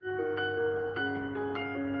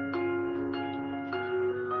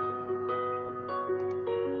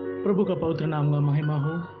प्रभु का पवित्र नाम का महिमा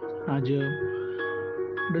हो। आज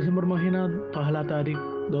दिसंबर महीना पहला तारीख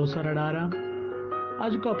 2018।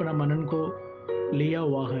 आज का अपना मनन को लिया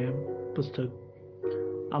हुआ है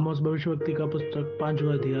पुस्तक आमोस भविष्यवक्ति का पुस्तक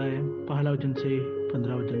 5वां अध्याय पहला वचन से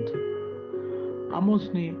 15 वचन से।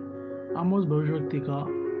 आमोस भविष्यवक्ति का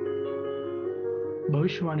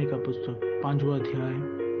भविष्यवाणी का पुस्तक 5वां अध्याय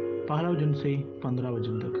पहला वचन से 15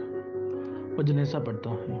 वचन तक वचन ऐसा पढ़ता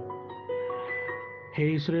है। हे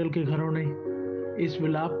इस्राएल के घरों ने, इस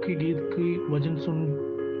विलाप के गीत की वचन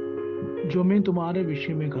सुन जो मैं तुम्हारे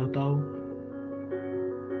विषय में कहता हूँ।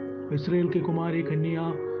 इस्राएल की कुमारी कन्या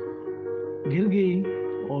गिर गई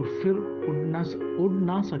और फिर उड़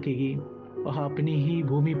ना सकेगी। वह अपनी ही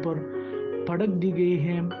भूमि पर पटक दी गई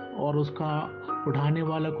है और उसका उठाने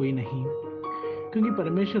वाला कोई नहीं, क्योंकि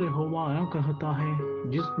परमेश्वर यहोवा कहता है,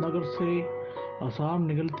 जिस नगर से असाम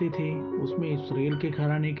निकलते थे उसमें इस्राएल के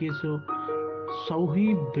घराने के सौ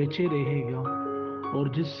ही बचे रहेगा, और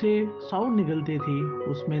जिससे 100 निकलते थे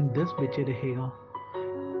उसमें 10 बचे रहेगा।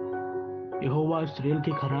 यहोवा इस्राएल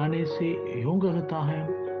के घराने से यूं कहता है,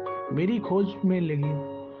 मेरी खोज में लगी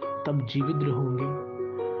तब जीवित रहोगे।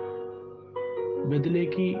 बदले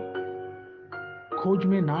की खोज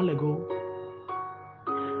में ना लगो,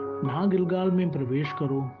 ना गिलगाल में प्रवेश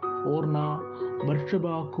करो और ना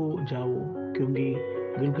बर्शबा को जाओ, क्योंकि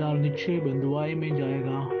गिलगाल निश्चय बंधुआई में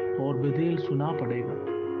जाएगा और बेतेल सुना पड़ेगा।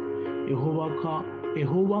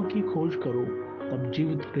 यहोवा की खोज करो तब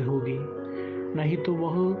जीवित रहोगे, नहीं तो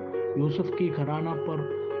वह यूसुफ के घराना पर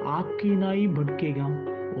आग की नाई भड़केगा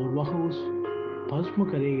और वह उस भस्म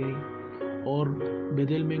करेगा, और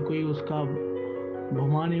बेतेल में कोई उसका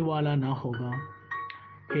भुमाने वाला ना होगा।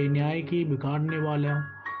 हे न्याय की बिगाड़ने वाला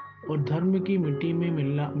और धर्म की मिट्टी में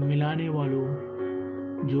मिलाने वालों,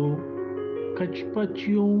 जो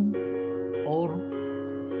कचपचियों और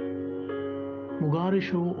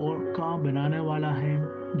मुगारिशों और का बनाने वाला है,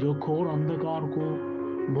 जो घोर अंधकार को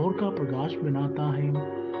भोर का प्रकाश बनाता है,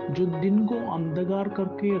 जो दिन को अंधकार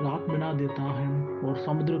करके रात बना देता है और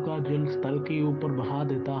समुद्र का जल स्थल के ऊपर बहा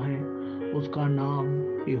देता है, उसका नाम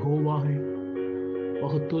यहोवा है।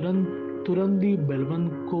 वह तुरंत ही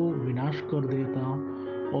बलवंत को विनाश कर देता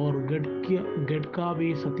और गढ़ का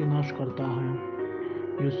भी सत्यानाश करता है।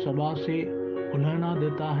 जो सभा से उल्हना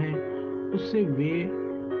देता है उससे वे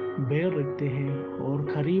बैर रखते हैं, और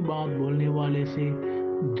खरी बात बोलने वाले से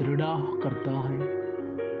दृढ़ करता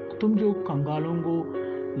है। तुम जो कंगालों को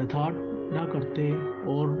लथाड़ा करते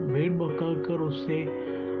और भेड़ बकल कर उससे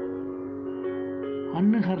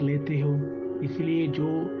अन्न हर लेते हो, इसलिए जो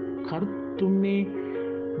घर तुमने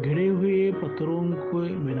घिरे हुए पत्थरों को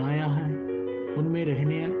बनाया है उनमें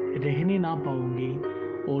रहने ना पाओगे,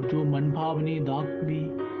 और जो मनभावनी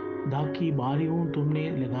दाख की बारियों तुमने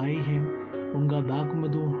लगाई है उनका दाख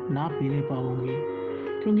मधु ना पीने पाओगे,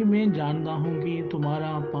 क्योंकि मैं जानता हूँ कि तुम्हारा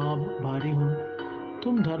पाप भारी हूँ।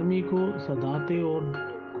 तुम धर्मी को सताते और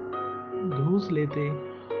घूस लेते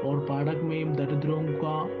और पाड़क में दरिद्रों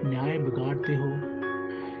का न्याय बिगाड़ते हो।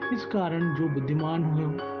 इस कारण जो बुद्धिमान हो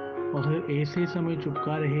वह ऐसे समय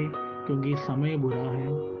चुपका रहे, क्योंकि समय बुरा है।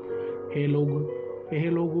 हे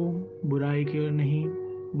लोगों, बुराई के नहीं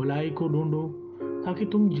भलाई को ढूंढो, ताकि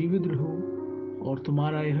तुम जीवित रहो, और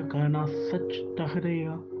तुम्हारा यह कहना सच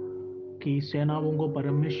ठहरेगा कि सेनाओं को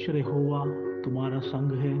परमेश्वर यहोवा तुम्हारा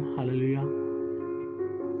संग है। हालेलुया।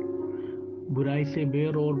 बुराई से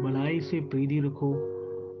बैर और भलाई से प्रीति रखो,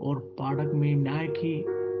 और पाठक में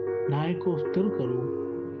न्याय को स्थिर करो।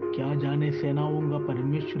 क्या जाने सेनाओं का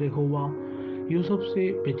परमेश्वर यहोवा यूसुफ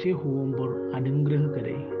से बचे हुओं पर अनुग्रह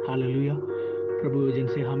करे। हालेलुया। प्रभु वचन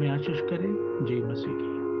से हमें आशीष करे। जय मसीह की।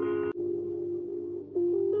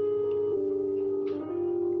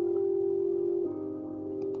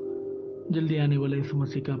 जल्दी आने वाले यीशु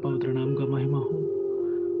मसीह का पवित्र नाम का महिमा हो।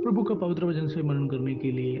 प्रभु का पवित्र वचन से मनन करने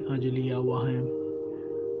के लिए आज लिया हुआ है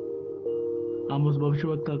आमोस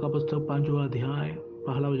भविष्यवक्ता का पुस्तक 5वां अध्याय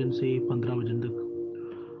पहला वचन से 15 वचन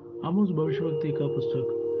तक। आमोस भविष्यवक्ता का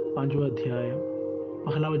पुस्तक 5वां अध्याय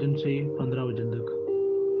पहला वचन से 15 वचन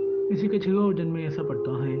तक। इसी के 6वां वचन में ऐसा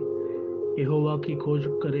पढ़ता है, यहोवा की खोज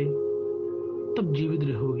करे तब जीवित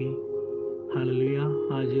रहोगी। हालेलुया।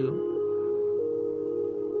 आज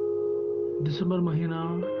दिसंबर महीना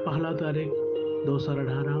पहला तारीख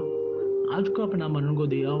 2018। आज का अपना मनन को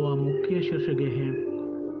दिया हुआ मुख्य शीर्षक है,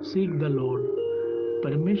 सीक द लॉर्ड,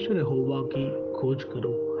 परमेश्वर यहोवा की खोज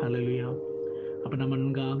करो। हालेलुया। अपना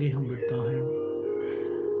मनन का आगे हम बढ़ता है।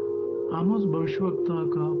 आमोस भविष्यवक्ता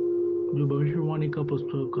का जो भविष्यवाणी का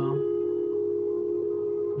पुस्तक का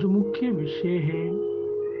जो मुख्य विषय है,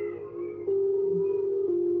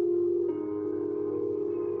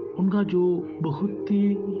 उनका जो बहुत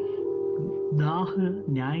ही दाह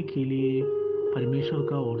न्याय के लिए परमेश्वर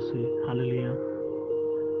का ओर से। हालेलुया।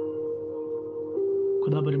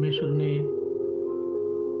 खुदा परमेश्वर ने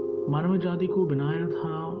मानव जाति को बनाया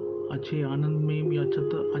था अच्छे आनंद में या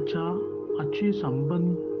अच्छे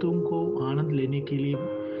संबंधों को आनंद लेने के लिए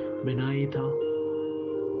बनाया था।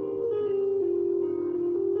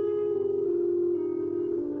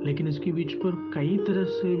 लेकिन इसके बीच पर कई तरह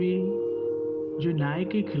से भी जो न्याय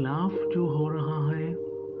के खिलाफ जो हो रहा है,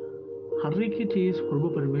 हर एक चीज प्रभु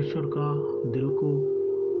परमेश्वर का दिल को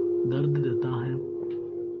दर्द देता है।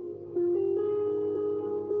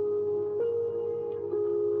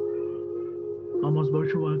 आमोस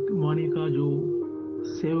भविष्यवाणी का जो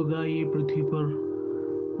सेवकाई पृथ्वी पर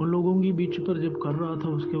उन लोगों के बीच पर जब कर रहा था,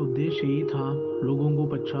 उसके उद्देश्य यही था, लोगों को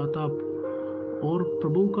पश्चाताप और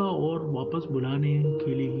प्रभु का और वापस बुलाने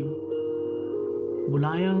के लिए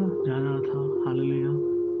बुलाया जा रहा था। हालेलुया।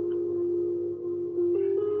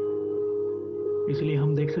 इसलिए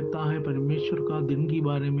हम देख सकता है परमेश्वर का दिन के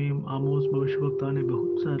बारे में आमोस भविष्यवक्ता ने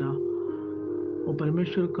बहुत सारा, और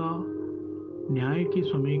परमेश्वर का न्याय के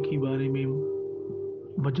समय के बारे में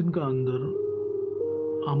वचन का अंदर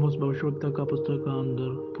आमोस भविष्यवक्ता का पुस्तक का अंदर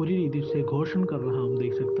पूरी रीति से घोषणा कर रहा हम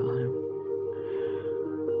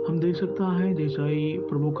देख सकता है जैसा ही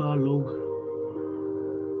प्रभु का लोग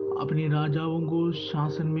अपने राजाओं को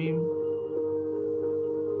शासन में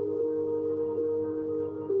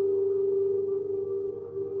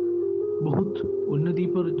बहुत उन्नति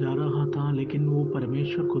पर जा रहा था, लेकिन वो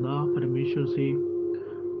खुदा परमेश्वर से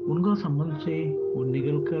उनका संबंध से वो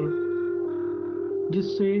निकल कर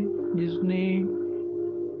जिसने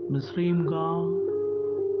मिस्रईम का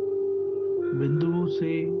बिंदु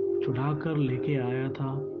से छुड़ाकर लेके आया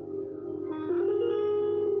था,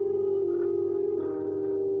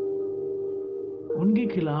 उनके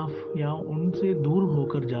खिलाफ या उनसे दूर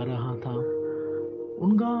होकर जा रहा था।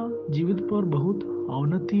 उनका जीवित पर बहुत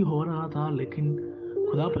अवनति हो रहा था, लेकिन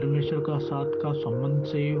खुदा परमेश्वर का साथ का संबंध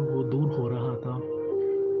से वो दूर हो रहा था।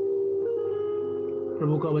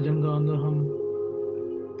 प्रभु का वचन का अंदर हम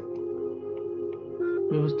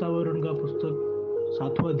व्यवस्थावरण का पुस्तक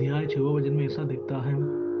 7वां अध्याय 6वां वचन में ऐसा दिखता है,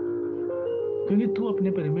 क्योंकि तू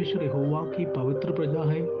अपने परमेश्वर यहोवा की पवित्र प्रजा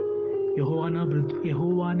है। यहोवा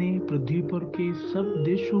ने पृथ्वी पर के सब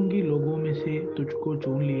देशों के लोगों में से तुझको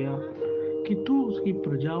चुन लिया कि तू उसकी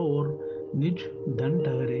प्रजा और निज धन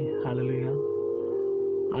ठहरे। हालेलुया।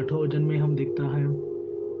 8वां वचन में हम देखता है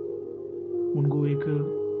उनको एक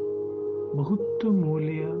बहुत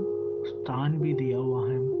मूल्य स्थान भी दिया हुआ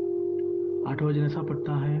है। 8वां वचन ऐसा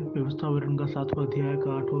पढ़ता है, व्यवस्थावरण का 7वां अध्याय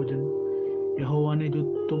का 8वां वचन, यहोवा ने जो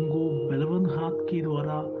तुमको बलवंत हाथ के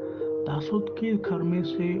द्वारा दासूद के घर में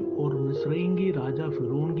से और मिस्रईमी राजा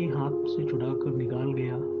फिरौन के हाथ से छुड़ाकर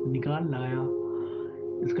निकाल लाया।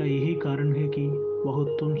 इसका यही कारण है कि वह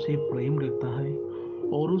तुमसे प्रेम रखता है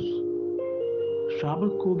और उस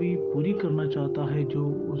शाबत को भी पूरी करना चाहता है जो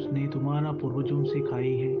उसने तुम्हारा पूर्वजों से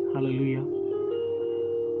खाई है। हालेलुया।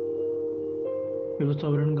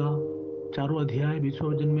 व्यवस्थावरण का 4वां अध्याय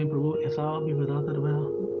 20वां वचन में प्रभु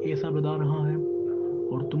ऐसा बता रहा है,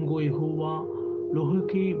 और तुमको यहोवा लोहे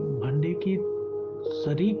के भंडे की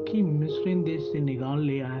शरीक की मिस्रईम देश से निकाल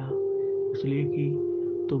ले आया, इसलिए कि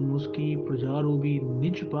तुम उसकी प्रजारूपी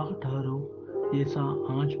निज बाग ठहरो, जैसा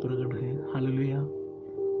आज प्रकट है। हालेलुया।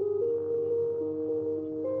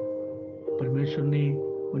 परमेश्वर ने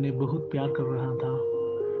उन्हें बहुत प्यार कर रहा था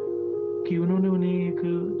कि उन्होंने उन्हें एक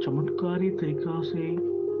चमत्कारी तरीका से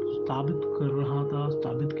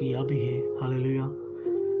स्थापित किया भी है। हालेलुया।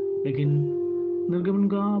 लेकिन निर्गमन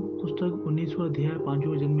का पुस्तक 19वां अध्याय 5वें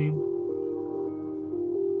वचन में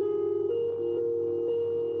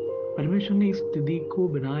परमेश्वर ने इस स्थिति को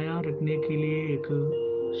बनाया रखने के लिए एक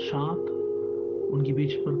साथ उनके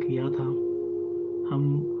बीच पर किया था। हम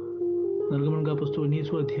निर्गमन का पुस्तक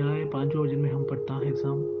 19वां अध्याय 5वें वचन में हम पढ़ता है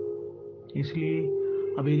सब, इसलिए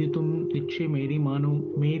अब यदि तुम निश्चय मेरी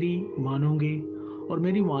मानोगे और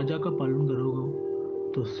मेरी वाचा का पालन करोगे,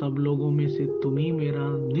 तो सब लोगों में से तुम ही मेरा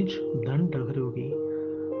निज धन ठहरोगी।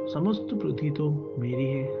 समस्त पृथ्वी तो मेरी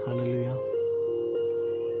है। हालेलुया।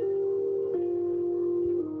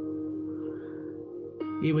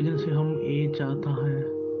 ये वजन से हम ये चाहता है,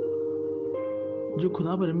 जो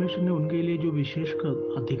खुदा परमेश्वर ने उनके लिए जो विशेष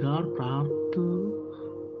अधिकार प्राप्त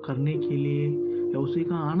करने के लिए या उसी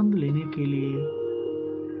का आनंद लेने के लिए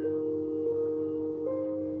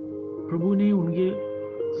प्रभु ने उनके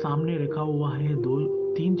सामने रखा हुआ है,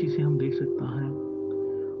 2-3 चीजें हम देख सकता है।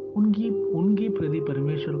 उनकी प्रति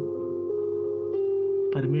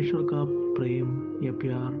परमेश्वर का प्रेम या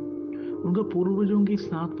प्यार, उनका पूर्वजों के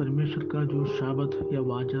साथ परमेश्वर का जो शाबत या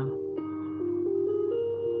वाचा,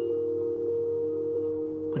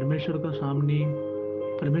 परमेश्वर का सामने,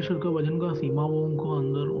 परमेश्वर का वचन का सीमाओं को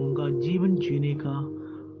अंदर उनका जीवन जीने का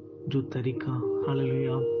जो तरीका,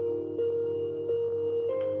 हालेलुया,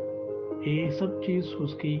 ये सब चीज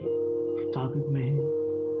उसकी ताकत में है।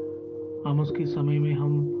 हम उसके समय में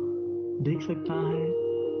हम देख सकता है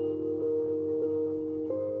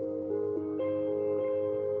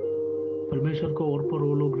परमेश्वर को और पर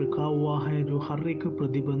वो लोग रखा हुआ है जो हर एक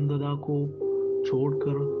प्रतिबंधता को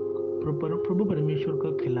छोड़कर प्रभु परमेश्वर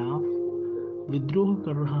का खिलाफ विद्रोह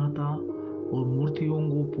कर रहा था और मूर्तियों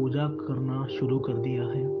को पूजा करना शुरू कर दिया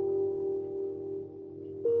है।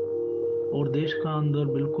 और देश का अंदर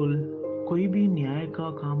बिल्कुल कोई भी न्याय का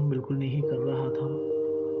काम बिल्कुल नहीं कर रहा था।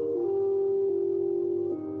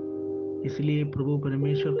 इसलिए प्रभु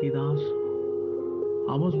परमेश्वर की दास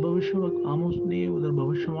आमोस ने उधर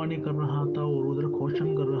भविष्यवाणी कर रहा था और उधर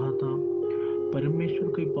घोषणा कर रहा था परमेश्वर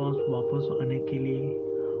के पास वापस आने के लिए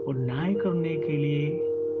और न्याय करने के लिए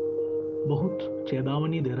बहुत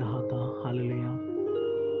चेतावनी दे रहा था। हालेलुया।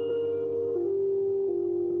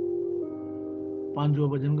 5वां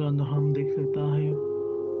वचन का अंदर हम देख सकता है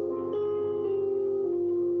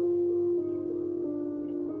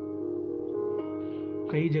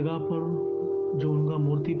कई जगह पर जो उनका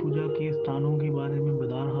मूर्ति पूजा के स्थानों के बारे में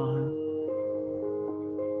बता रहा है।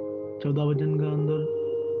 14 वचन का अंदर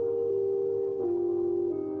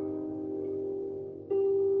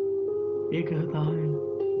ये कहता है,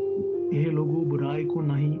 यह लोगों बुराई को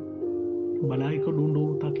नहीं भलाई को ढूंढो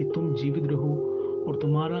ताकि तुम जीवित रहो और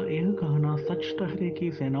तुम्हारा यह कहना सच ठहरे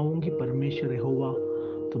कि सेनाओं की परमेश्वर यहोवा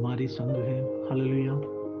तुम्हारी संग है। हालेलुया।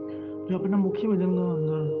 जो अपना मुख्य वचन का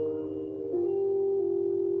अंदर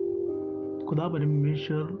खुदा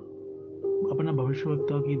परमेश्वर अपना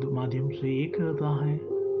भविष्यवक्ता के माध्यम से एक कहता है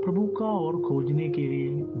प्रभु का और खोजने के लिए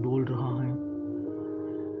बोल रहा है।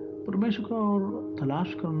 परमेश्वर का और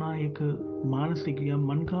तलाश करना एक मानसिक या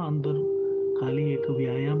मन का अंदर खाली एक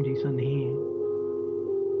व्यायाम जैसा नहीं है,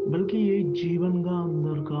 बल्कि ये जीवन का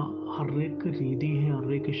अंदर का हर एक रीति है,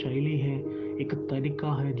 हर एक शैली है, एक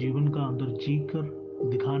तरीका है जीवन का अंदर जीकर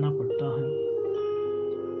दिखाना पड़ता है।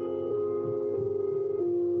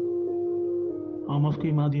 आमोस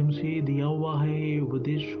के माध्यम से दिया हुआ है ये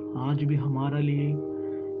उपदेश आज भी हमारे लिए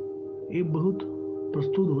ये बहुत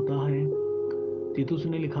प्रस्तुत होता है। तीतुस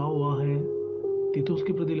ने लिखा हुआ है, तीतुस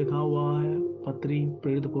के प्रति लिखा हुआ है पत्री,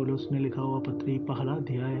 प्रेरित पौलुस ने लिखा हुआ पत्री, पहला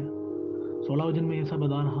अध्याय 16 वचन में ऐसा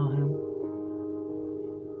बता रहा है।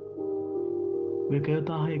 वे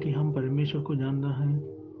कहता है कि हम परमेश्वर को जानता है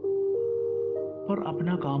पर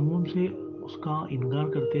अपना कामों से उसका इनकार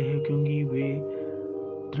करते हैं क्योंकि वे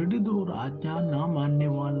दृढ़ और आज्ञा ना मानने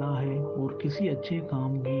वाला है और किसी अच्छे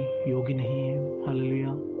काम की योग्य नहीं है।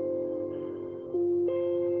 हालेलुया।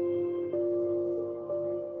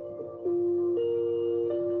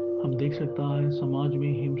 हम देख सकता है समाज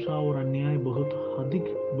में हिंसा और अन्याय बहुत अधिक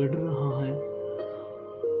बढ़ रहा है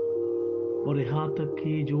और यहाँ तक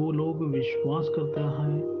कि जो लोग विश्वास करता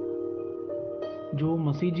है, जो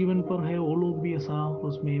मसीह जीवन पर है, वो लोग भी ऐसा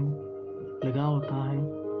उसमें लगा होता है।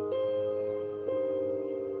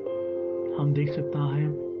 हम देख सकता है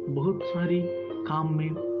बहुत सारी काम में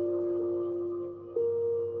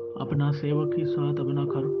अपना सेवक के साथ अपना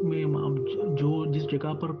घर में जो जिस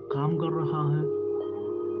जगह पर काम कर रहा है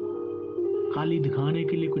खाली दिखाने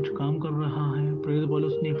के लिए कुछ काम कर रहा है। प्रेरित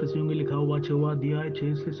पौलुस ने इफिसियों में लिखा हुआ 6वां अध्याय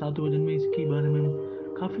 6 से 7 वचन में इसके बारे में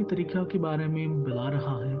काफी तरीका के बारे में बता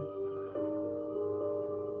रहा है।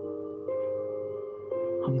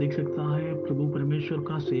 हम देख सकता है प्रभु परमेश्वर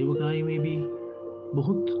का सेवकाई में भी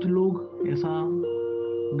बहुत लोग ऐसा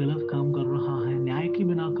गलत काम कर रहा है, न्याय के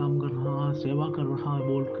बिना काम कर रहा है, सेवा कर रहा है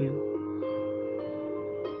बोल के।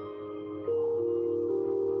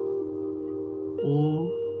 वो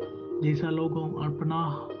जैसा लोग अपना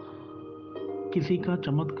किसी का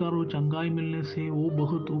चमत्कार और चंगाई मिलने से वो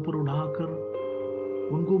बहुत ऊपर उठाकर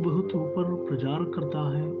उनको बहुत ऊपर प्रचार करता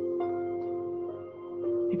है,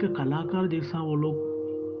 एक कलाकार जैसा वो लोग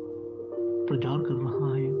प्रचार कर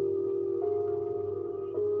रहा है।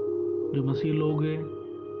 जो मसीह लोग हैं,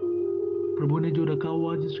 प्रभु ने जो रखा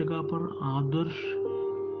हुआ जिस जगह पर आदर्श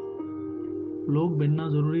लोग बनना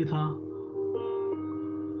जरूरी था,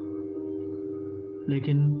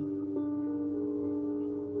 लेकिन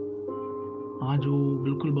आज वो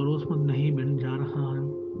बिल्कुल भरोसेमंद नहीं बन जा रहा है।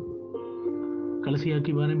 कलीसिया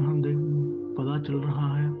के बारे में हम पता चल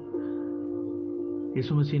रहा है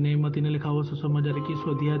यीशु मसीह ने मत्ती ने लिखा हुआ सुसमाचार 21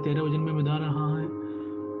 अध्याय 13 वचन में बता रहा है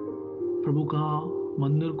प्रभु का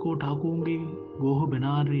मंदिर को ठाकूंगी गोह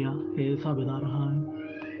बना रिया, ऐसा बता रहा है।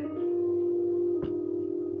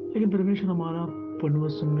 लेकिन परमेश्वर हमारा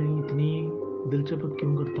पुनर्वसन में इतनी दिलचस्प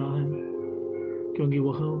क्यों करता है? क्योंकि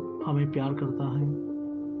वह हमें प्यार करता है।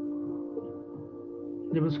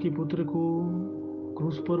 जब उसके पुत्र को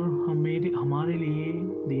क्रूस पर हमारे लिए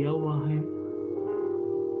दिया हुआ है,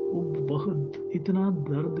 वो बहुत इतना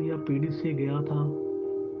दर्द या पीड़ित से गया था,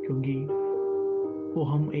 क्योंकि वो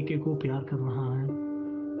हम एक एक को प्यार कर रहा है।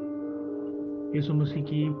 यीशु मसीह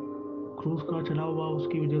की क्रूस का चला हुआ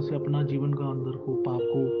उसकी वजह से अपना जीवन का अंदर को पाप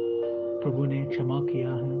को प्रभु ने क्षमा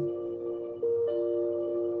किया है।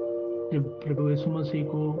 जब प्रभु यीशु मसीह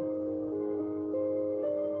को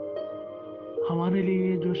हमारे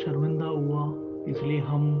लिए जो शर्मिंदा हुआ, इसलिए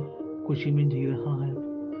हम खुशी में जी रहा है।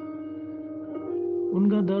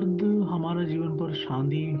 उनका दर्द हमारा जीवन पर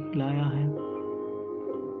शांति लाया है।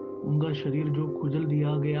 उनका शरीर जो कुचल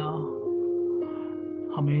दिया गया,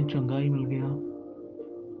 हमें चंगाई मिल गया।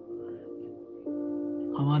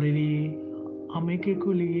 हमारे लिए हम एक एक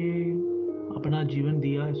के लिए अपना जीवन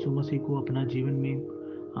दिया। यीशु मसीह को अपना जीवन में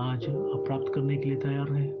आज प्राप्त करने के लिए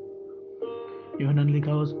तैयार है। यूहन्ना ने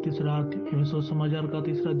लिखा हुआ तीसरा समाचार का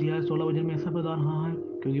 3 अध्याय 16 वचन में ऐसा बता रहा है,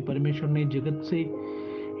 क्योंकि परमेश्वर ने जगत से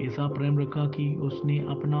ऐसा प्रेम रखा कि उसने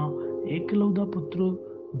अपना एकलौता पुत्र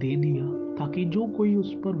दे दिया, ताकि जो कोई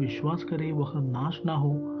उस पर विश्वास करे वह नाश ना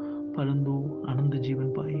हो, परंतु आनंद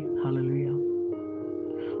जीवन पाए। हालेलुया।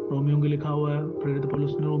 रोमियो को लिखा हुआ है, प्रेरित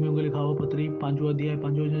पौलुस ने रोमियो को लिखा हुआ पत्री 5वां अध्याय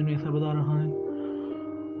 5वें वचन में ऐसा बता रहा है,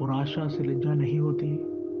 और आशा से लज्जा नहीं होती,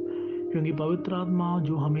 क्योंकि पवित्र आत्मा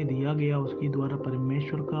जो हमें दिया गया उसके द्वारा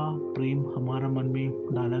परमेश्वर का प्रेम हमारा मन में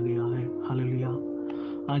डाला गया है। हालेलुया।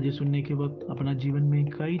 आज ये सुनने के वक्त अपना जीवन में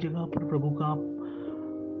कई जगह पर प्रभु का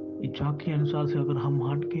इच्छा के अनुसार से अगर हम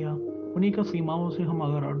हट गया, उन्हीं का सीमाओं से हम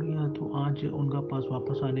अगर हट गया, तो आज उनका पास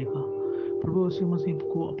वापस आने का, प्रभु यीशु मसीह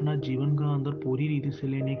को अपना जीवन का अंदर पूरी रीति से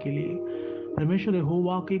लेने के लिए, परमेश्वर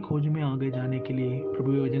यहोवा की खोज में आगे जाने के लिए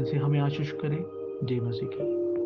प्रभु वचन से हमें आशीष करे। जय मसीह की।